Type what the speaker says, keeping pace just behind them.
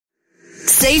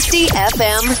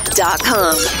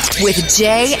SafetyFM.com with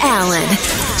Jay Allen.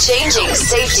 Changing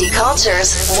safety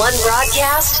cultures, one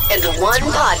broadcast and one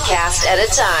podcast at a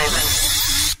time.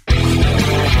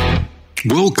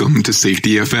 Welcome to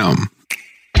Safety FM,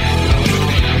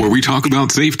 where we talk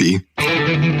about safety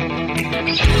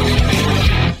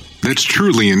that's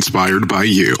truly inspired by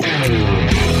you.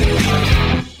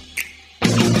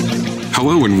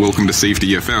 Hello and welcome to Safety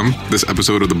FM. This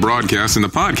episode of the broadcast and the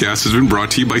podcast has been brought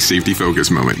to you by Safety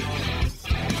Focus Moment.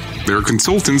 There are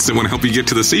consultants that want to help you get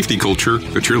to the safety culture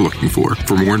that you're looking for.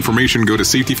 For more information, go to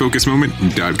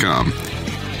safetyfocusmoment.com.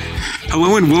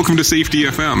 Hello and welcome to Safety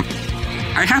FM.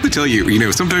 I have to tell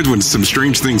you, sometimes when some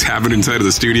strange things happen inside of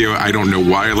the studio, I don't know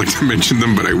why I like to mention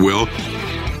them, but I will.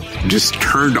 Just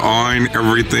turned on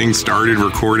everything, started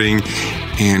recording,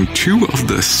 and two of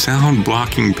the sound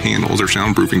blocking panels or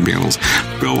soundproofing panels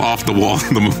fell off the wall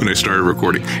the moment I started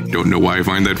recording. Don't know why I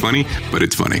find that funny, but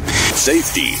it's funny.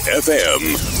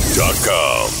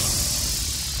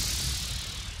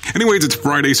 SafetyFM.com. Anyways, it's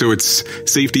Friday, so it's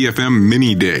Safety FM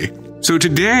Mini Day. So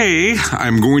today,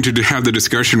 I'm going to have the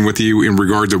discussion with you in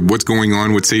regards of what's going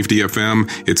on with Safety FM.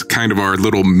 It's kind of our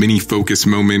little mini focus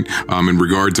moment in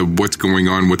regards of what's going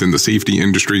on within the safety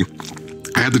industry.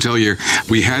 I have to tell you,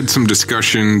 we had some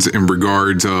discussions in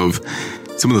regards of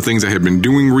some of the things I had been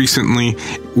doing recently.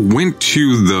 Went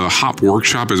to the HOP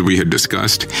workshop as we had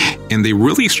discussed, and they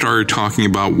really started talking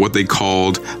about what they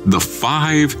called the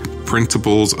 5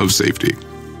 principles of safety.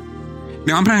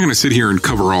 Now, I'm not going to sit here and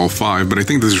cover all 5, but I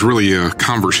think this is really a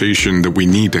conversation that we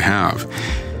need to have.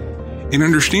 In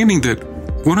understanding that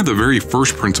one of the very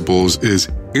first principles is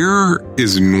error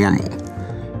is normal.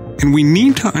 And we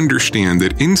need to understand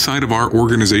that inside of our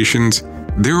organizations,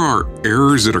 there are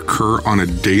errors that occur on a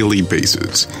daily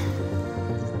basis.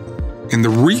 And the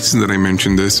reason that I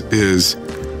mention this is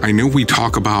I know we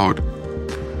talk about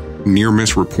near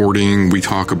miss reporting. We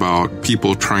talk about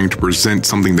people trying to present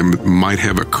something that might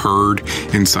have occurred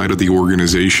inside of the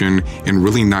organization and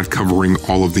really not covering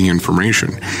all of the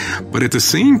information. But at the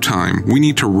same time, we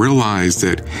need to realize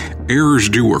that errors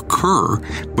do occur,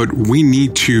 but we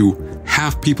need to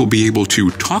have people be able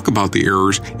to talk about the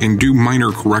errors and do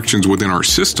minor corrections within our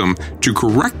system to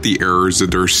correct the errors that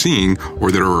they're seeing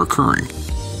or that are occurring.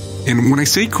 And when I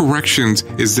say corrections,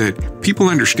 is that people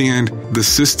understand the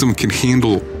system can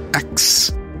handle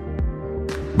X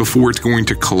before it's going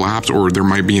to collapse or there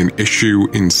might be an issue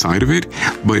inside of it.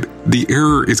 But the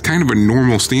error is kind of a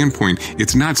normal standpoint.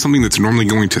 It's not something that's normally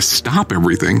going to stop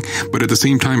everything, but at the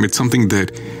same time, it's something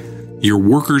that your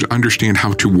workers understand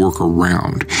how to work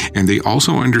around. And they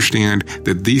also understand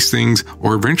that these things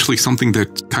are eventually something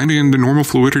that's kind of in the normal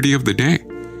fluidity of the day.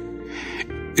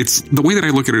 It's the way that I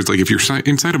look at it is like if you're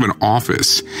inside of an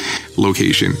office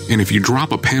location and if you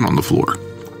drop a pen on the floor,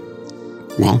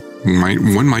 well,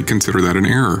 one might consider that an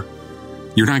error.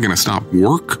 You're not going to stop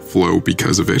workflow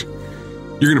because of it.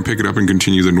 You're going to pick it up and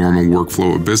continue the normal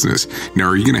workflow of business. Now,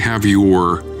 are you going to have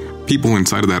your people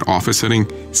inside of that office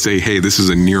setting say, hey, this is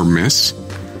a near miss?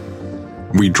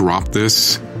 We dropped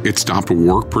this. It stopped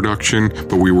work production,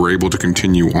 but we were able to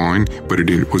continue on, but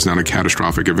it was not a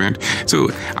catastrophic event. So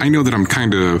I know that I'm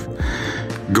kind of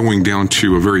going down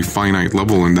to a very finite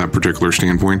level in that particular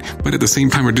standpoint, but at the same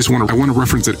time, I want to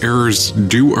reference that errors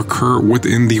do occur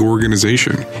within the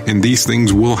organization, and these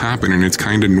things will happen, and it's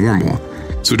kind of normal.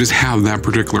 So just have that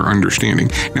particular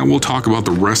understanding. Now, we'll talk about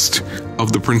the rest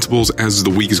of the principles as the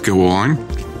weeks go on,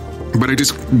 but I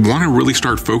just want to really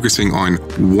start focusing on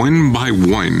one by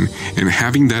one and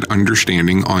having that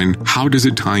understanding on how does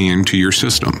it tie into your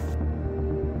system.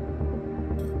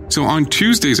 So on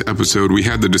Tuesday's episode, we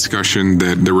had the discussion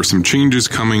that there were some changes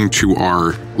coming to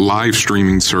our live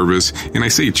streaming service. And I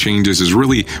say changes is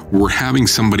really we're having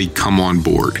somebody come on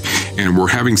board and we're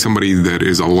having somebody that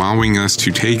is allowing us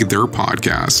to take their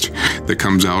podcast that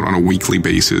comes out on a weekly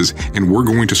basis. And we're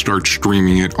going to start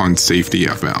streaming it on Safety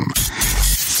FM.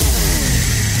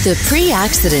 The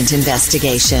Pre-Accident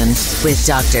Investigation with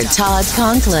Dr. Todd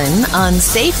Conklin on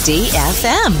Safety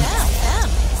FM.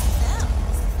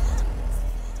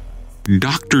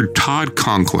 Dr. Todd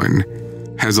Conklin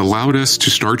has allowed us to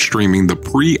start streaming the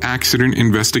Pre-Accident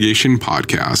Investigation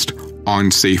podcast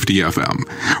on Safety FM.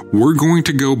 We're going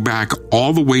to go back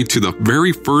all the way to the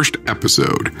very first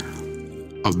episode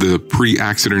of the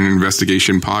Pre-Accident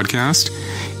Investigation podcast,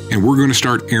 and we're going to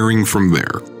start airing from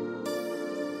there.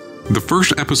 The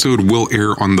first episode will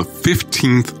air on the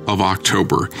 15th of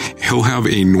October. he'll have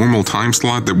a normal time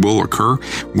slot that will occur.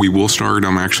 We will start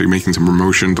actually making some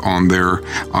promotions on there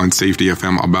on Safety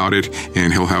FM about it,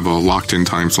 and he'll have a locked-in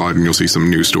time slot, and you'll see some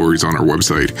news stories on our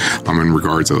website in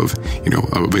regards of,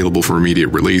 available for immediate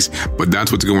release. But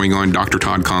that's what's going on. Dr.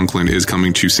 Todd Conklin is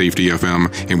coming to Safety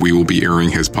FM, and we will be airing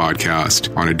his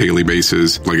podcast on a daily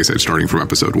basis, like I said, starting from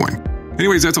episode 1.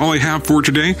 Anyways, that's all I have for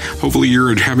today. Hopefully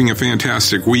you're having a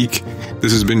fantastic week.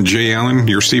 This has been Jay Allen,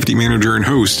 your safety manager and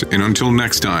host, and until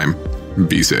next time,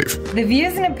 be safe. The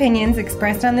views and opinions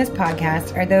expressed on this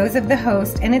podcast are those of the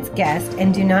host and its guest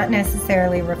and do not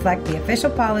necessarily reflect the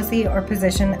official policy or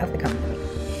position of the company.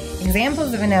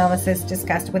 Examples of analysis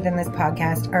discussed within this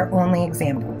podcast are only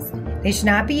examples. They should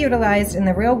not be utilized in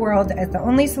the real world as the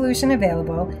only solution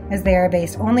available, as they are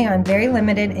based only on very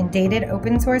limited and dated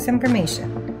open source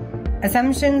information.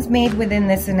 Assumptions made within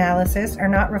this analysis are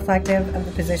not reflective of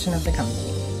the position of the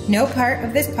company. No part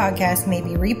of this podcast may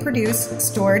be reproduced,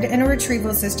 stored in a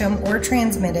retrieval system, or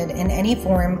transmitted in any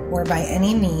form or by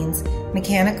any means,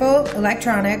 mechanical,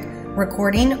 electronic,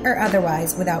 recording, or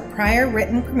otherwise, without prior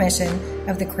written permission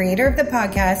of the creator of the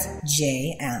podcast,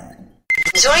 Jay Allen.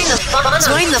 Join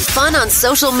the fun on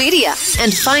social media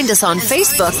and find us on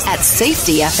Facebook at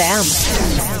Safety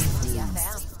FM.